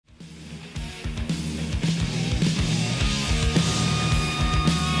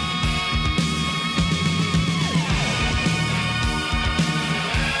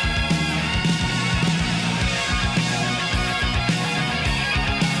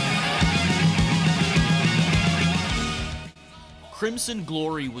Crimson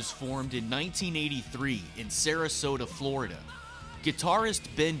Glory was formed in 1983 in Sarasota, Florida. Guitarist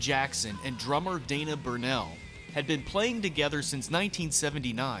Ben Jackson and drummer Dana Burnell had been playing together since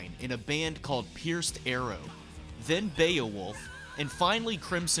 1979 in a band called Pierced Arrow, then Beowulf, and finally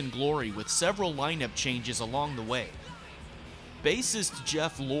Crimson Glory with several lineup changes along the way. Bassist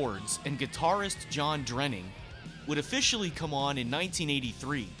Jeff Lords and guitarist John Drenning would officially come on in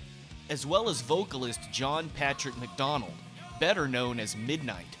 1983, as well as vocalist John Patrick McDonald, better known as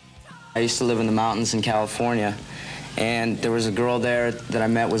Midnight. I used to live in the mountains in California, and there was a girl there that I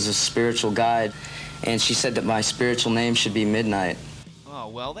met was a spiritual guide, and she said that my spiritual name should be Midnight. Oh,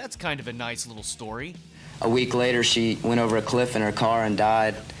 well, that's kind of a nice little story. A week later, she went over a cliff in her car and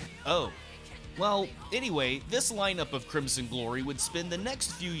died. Oh. Well, anyway, this lineup of Crimson Glory would spend the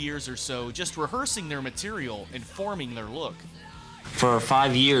next few years or so just rehearsing their material and forming their look. For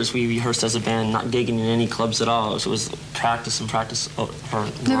 5 years, we rehearsed as a band, not gigging in any clubs at all. So it was practice and practice for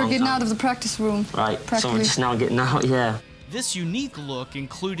never getting out of the practice room. Right, so we're just now getting out, yeah. This unique look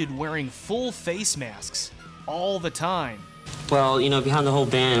included wearing full face masks all the time. Well, you know, behind the whole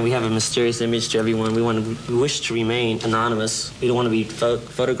band, we have a mysterious image to everyone. We wish to remain anonymous. We don't want to be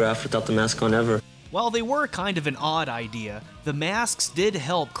photographed without the mask on ever. While they were kind of an odd idea, the masks did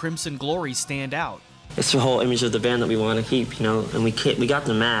help Crimson Glory stand out. It's the whole image of the band that we want to keep, you know, and we got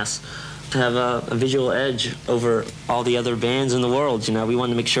the mask to have a visual edge over all the other bands in the world, you know. We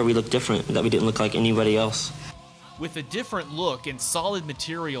wanted to make sure we looked different, that we didn't look like anybody else. With a different look and solid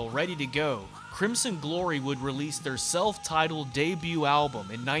material ready to go, Crimson Glory would release their self-titled debut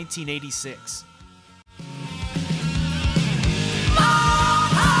album in 1986.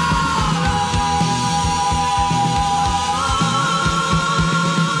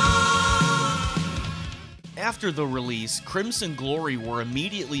 After the release, Crimson Glory were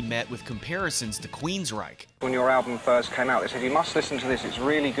immediately met with comparisons to Queensryche. When your album first came out, they said, you must listen to this, it's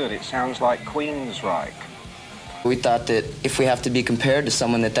really good, it sounds like Queensryche. We thought that if we have to be compared to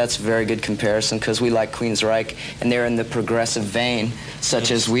someone, that's a very good comparison, because we like Queensryche, and they're in the progressive vein, such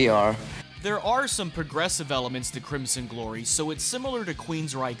as we are. There are some progressive elements to Crimson Glory, so it's similar to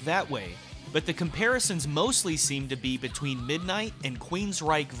Queensryche that way, but the comparisons mostly seem to be between Midnight and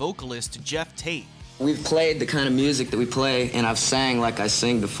Queensryche vocalist Jeff Tate. We've played the kind of music that we play, and I've sang like I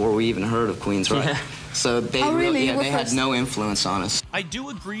sing before we even heard of Queensryche. Yeah. So they, they had no influence on us. I do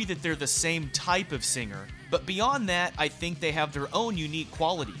agree that they're the same type of singer, but beyond that, I think they have their own unique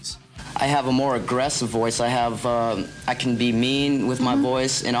qualities. I have a more aggressive voice. I can be mean with my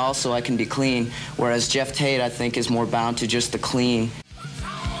voice, and also I can be clean, whereas Jeff Tate, I think, is more bound to just the clean.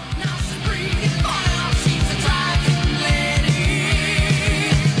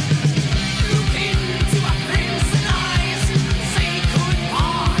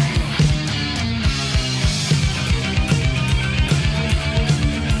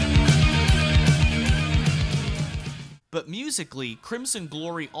 But musically, Crimson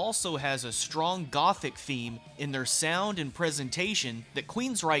Glory also has a strong gothic theme in their sound and presentation that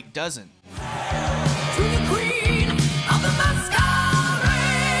Queensryche doesn't. To the queen of the masquerade,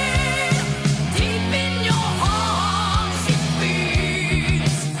 deep in your heart she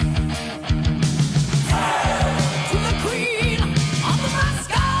beats. To the queen of the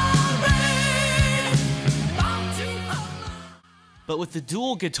masquerade, bound to her. But with the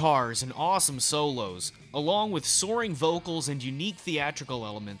dual guitars and awesome solos, along with soaring vocals and unique theatrical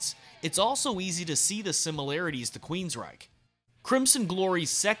elements, it's also easy to see the similarities to Queensryche. Crimson Glory's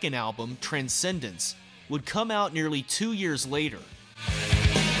second album, Transcendence, would come out nearly 2 years later.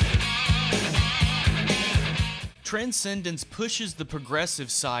 Transcendence pushes the progressive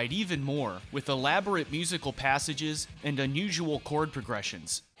side even more, with elaborate musical passages and unusual chord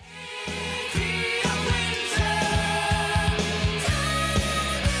progressions.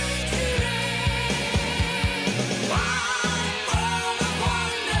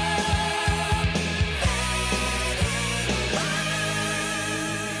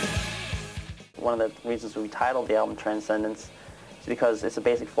 One of the reasons we titled the album Transcendence is because it's a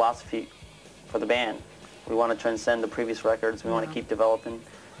basic philosophy for the band. We want to transcend the previous records, we want to keep developing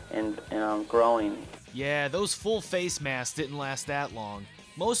and growing. Yeah, those full face masks didn't last that long,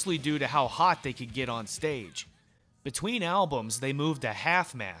 mostly due to how hot they could get on stage. Between albums, they moved to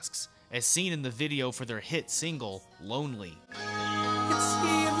half masks, as seen in the video for their hit single, Lonely. It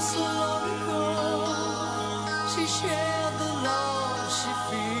seems so long ago, she shared the love she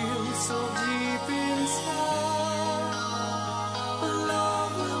feels so deep inside, but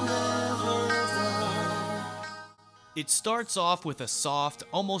love will never die. It starts off with a soft,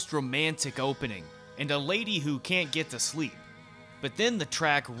 almost romantic opening, and a lady who can't get to sleep. But then the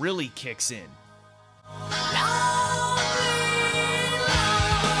track really kicks in. Lonely.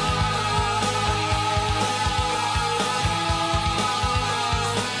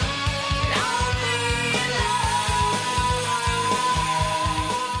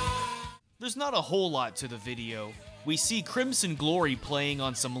 There's not a whole lot to the video. We see Crimson Glory playing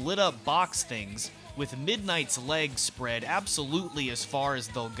on some lit up box things, with Midnight's legs spread absolutely as far as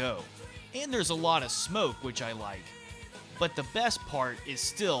they'll go. And there's a lot of smoke, which I like. But the best part is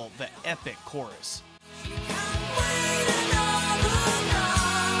still the epic chorus.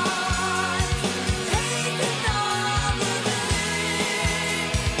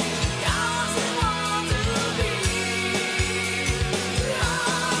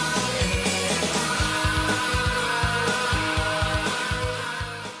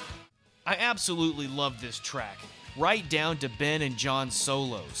 I absolutely love this track, right down to Ben and John's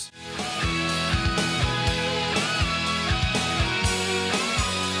solos.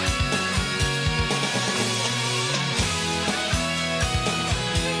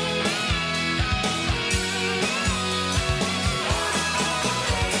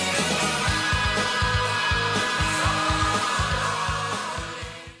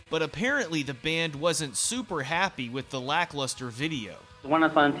 But apparently the band wasn't super happy with the lackluster video. The one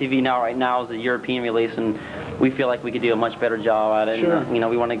that's on TV right now is a European release, and we feel like we could do a much better job at it. Sure. And,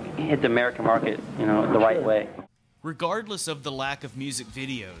 we want to hit the American market, the right way. Regardless of the lack of music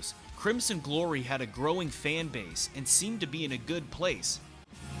videos, Crimson Glory had a growing fan base and seemed to be in a good place.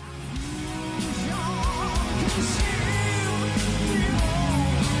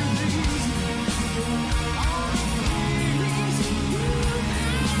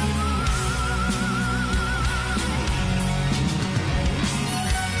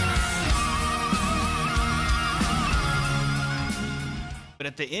 But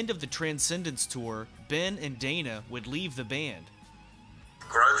at the end of the Transcendence tour, Ben and Dana would leave the band.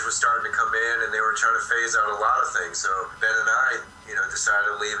 Grunge was starting to come in, and they were trying to phase out a lot of things. So Ben and I, decided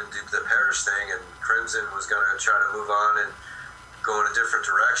to leave and do the Parish thing, and Crimson was going to try to move on and go in a different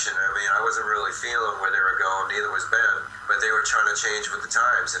direction. I mean, I wasn't really feeling where they were going, neither was Ben, but they were trying to change with the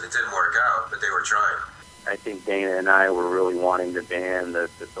times, and it didn't work out, but they were trying. I think Dana and I were really wanting the band, the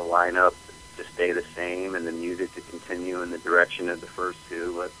lineup, to stay the same and the music to continue in the direction of the first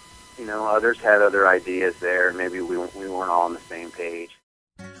two, but others had other ideas there. Maybe we weren't all on the same page.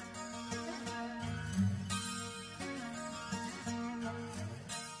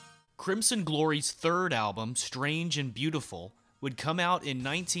 Crimson Glory's third album, Strange and Beautiful, would come out in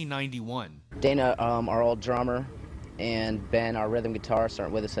 1991. Dana, our old drummer, and Ben, our rhythm guitarist,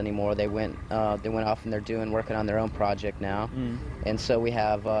 aren't with us anymore. They went off and they're working on their own project now. And so we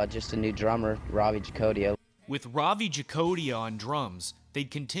have just a new drummer, Ravi Jacodia. With Ravi Jacodia on drums, they'd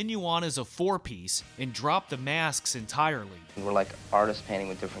continue on as a four-piece and drop the masks entirely. We're like artists painting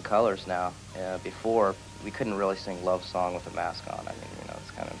with different colors now. Before, we couldn't really sing Love Song with a mask on. I mean, it's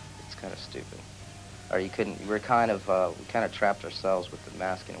kind of stupid. Or you couldn't. We kind of trapped ourselves with the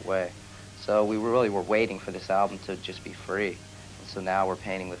mask in a way. So we really were waiting for this album to just be free. And so now we're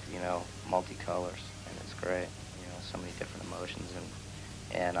painting with, multicolors, and it's great. So many different emotions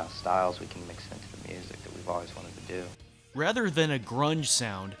and styles we can mix into the music that we've always wanted to do. Rather than a grunge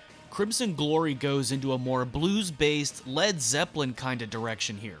sound, Crimson Glory goes into a more blues-based Led Zeppelin kind of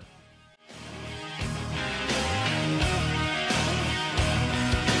direction here.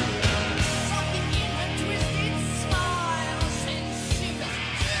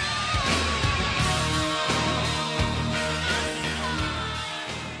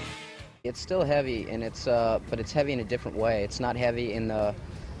 It's still heavy, and but it's heavy in a different way. It's not heavy in the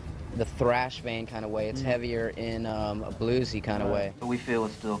thrash vein kind of way. It's heavier in a bluesy kind of way. But we feel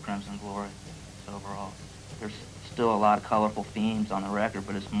it's still Crimson Glory overall. There's still a lot of colorful themes on the record,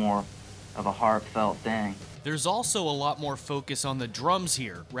 but it's more of a heartfelt thing. There's also a lot more focus on the drums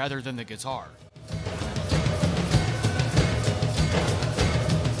here rather than the guitar.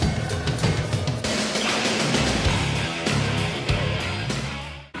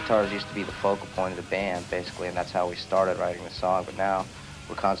 Guitars used to be the focal point of the band, basically, and that's how we started writing the song. But now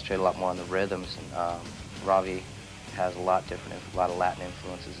we're concentrating a lot more on the rhythms, and Ravi has a lot of Latin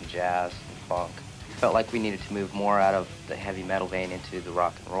influences and jazz and funk. We felt like we needed to move more out of the heavy metal vein into the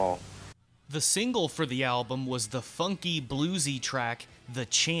rock and roll. The single for the album was the funky, bluesy track, The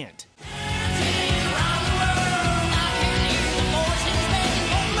Chant.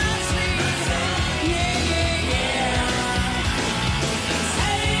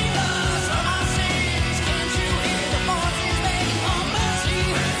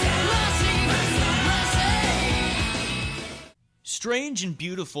 Strange and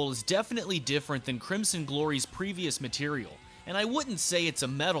Beautiful is definitely different than Crimson Glory's previous material, and I wouldn't say it's a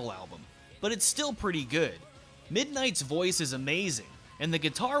metal album, but it's still pretty good. Midnight's voice is amazing, and the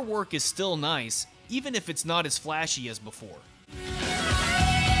guitar work is still nice, even if it's not as flashy as before.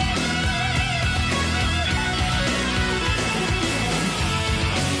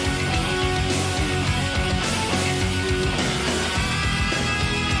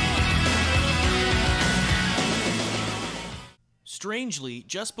 Strangely,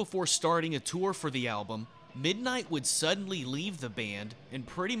 just before starting a tour for the album, Midnight would suddenly leave the band and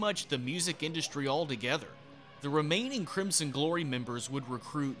pretty much the music industry altogether. The remaining Crimson Glory members would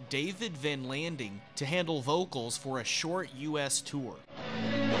recruit David Van Landing to handle vocals for a short US tour.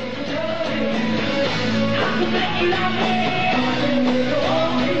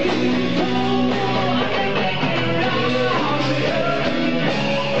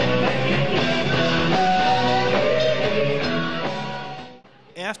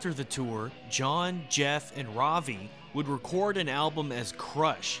 After the tour, John, Jeff, and Ravi would record an album as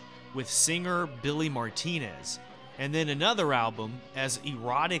Crush with singer Billy Martinez, and then another album as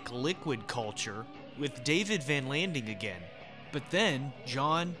Erotic Liquid Culture with David Van Landing again. But then,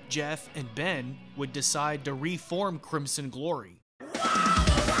 John, Jeff, and Ben would decide to reform Crimson Glory.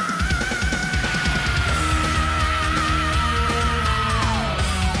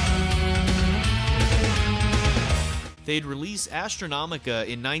 They'd release Astronomica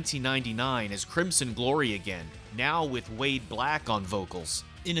in 1999 as Crimson Glory again, now with Wade Black on vocals.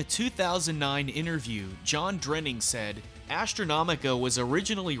 In a 2009 interview, John Drenning said, "Astronomica was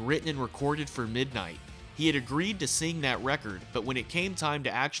originally written and recorded for Midnight. He had agreed to sing that record, but when it came time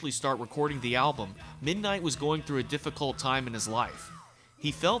to actually start recording the album, Midnight was going through a difficult time in his life.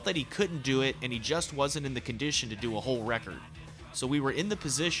 He felt that he couldn't do it and he just wasn't in the condition to do a whole record. So we were in the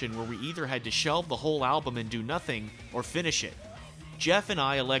position where we either had to shelve the whole album and do nothing, or finish it. Jeff and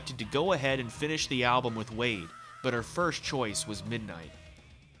I elected to go ahead and finish the album with Wade, but our first choice was Midnight."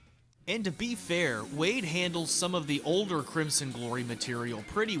 And to be fair, Wade handles some of the older Crimson Glory material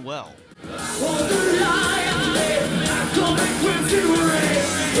pretty well.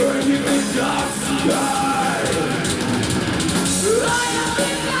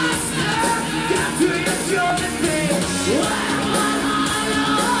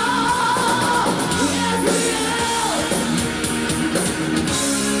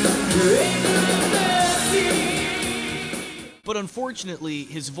 But unfortunately,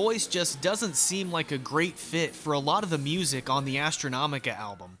 his voice just doesn't seem like a great fit for a lot of the music on the Astronomica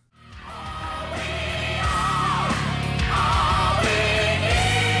album.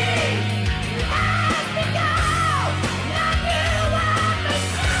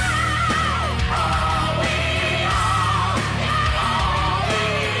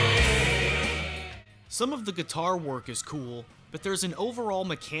 Some of the guitar work is cool, but there's an overall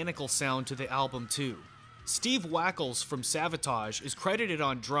mechanical sound to the album too. Steve Wackles from Savatage is credited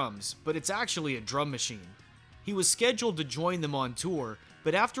on drums, but it's actually a drum machine. He was scheduled to join them on tour,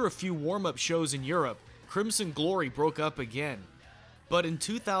 but after a few warm-up shows in Europe, Crimson Glory broke up again. But in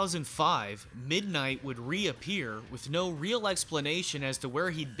 2005, Midnight would reappear with no real explanation as to where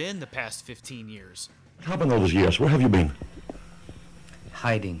he'd been the past 15 years. What happened all those years? Where have you been?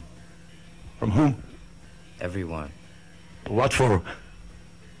 Hiding. From whom? Everyone. What for?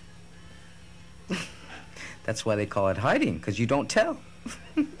 That's why they call it hiding, because you don't tell.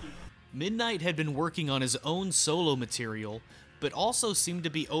 Midnight had been working on his own solo material, but also seemed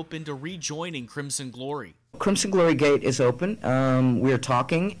to be open to rejoining Crimson Glory. Crimson Glory Gate is open. We are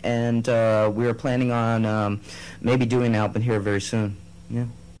talking, and we are planning on maybe doing an album here very soon. Yeah.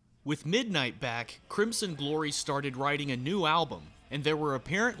 With Midnight back, Crimson Glory started writing a new album, and there were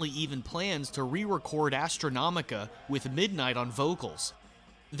apparently even plans to re-record Astronomica with Midnight on vocals.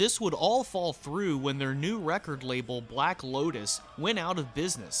 This would all fall through when their new record label, Black Lotus, went out of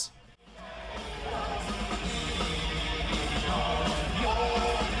business.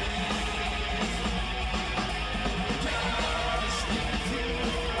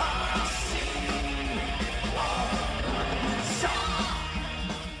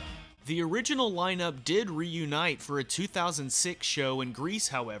 The original lineup did reunite for a 2006 show in Greece,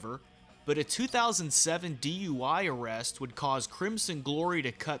 however, but a 2007 DUI arrest would cause Crimson Glory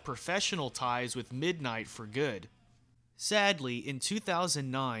to cut professional ties with Midnight for good. Sadly, in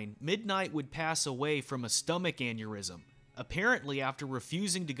 2009, Midnight would pass away from a stomach aneurysm, apparently after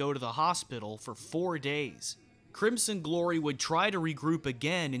refusing to go to the hospital for 4 days. Crimson Glory would try to regroup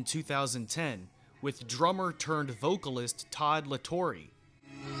again in 2010, with drummer turned vocalist Todd LaTorre.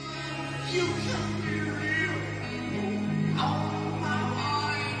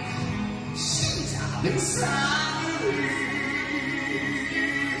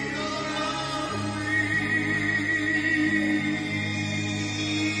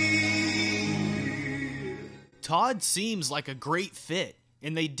 Todd seems like a great fit,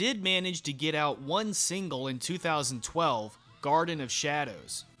 and they did manage to get out one single in 2012, Garden of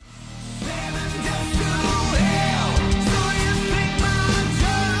Shadows.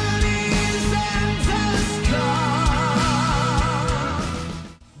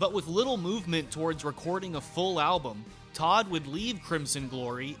 But with little movement towards recording a full album, Todd would leave Crimson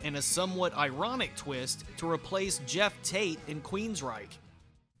Glory in a somewhat ironic twist to replace Jeff Tate in Queensryche.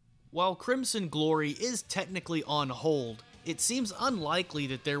 While Crimson Glory is technically on hold, it seems unlikely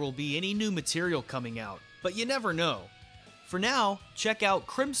that there will be any new material coming out, but you never know. For now, check out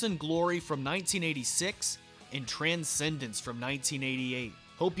Crimson Glory from 1986 and Transcendence from 1988.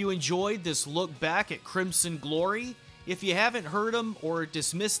 Hope you enjoyed this look back at Crimson Glory. If you haven't heard them or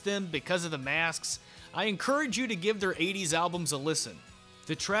dismissed them because of the masks, I encourage you to give their 80s albums a listen.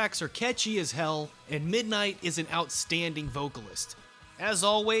 The tracks are catchy as hell, and Midnight is an outstanding vocalist. As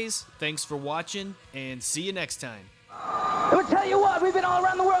always, thanks for watching, and see you next time. I'll tell you what, we've been all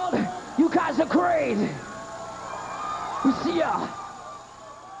around the world. You guys are great. We'll see ya.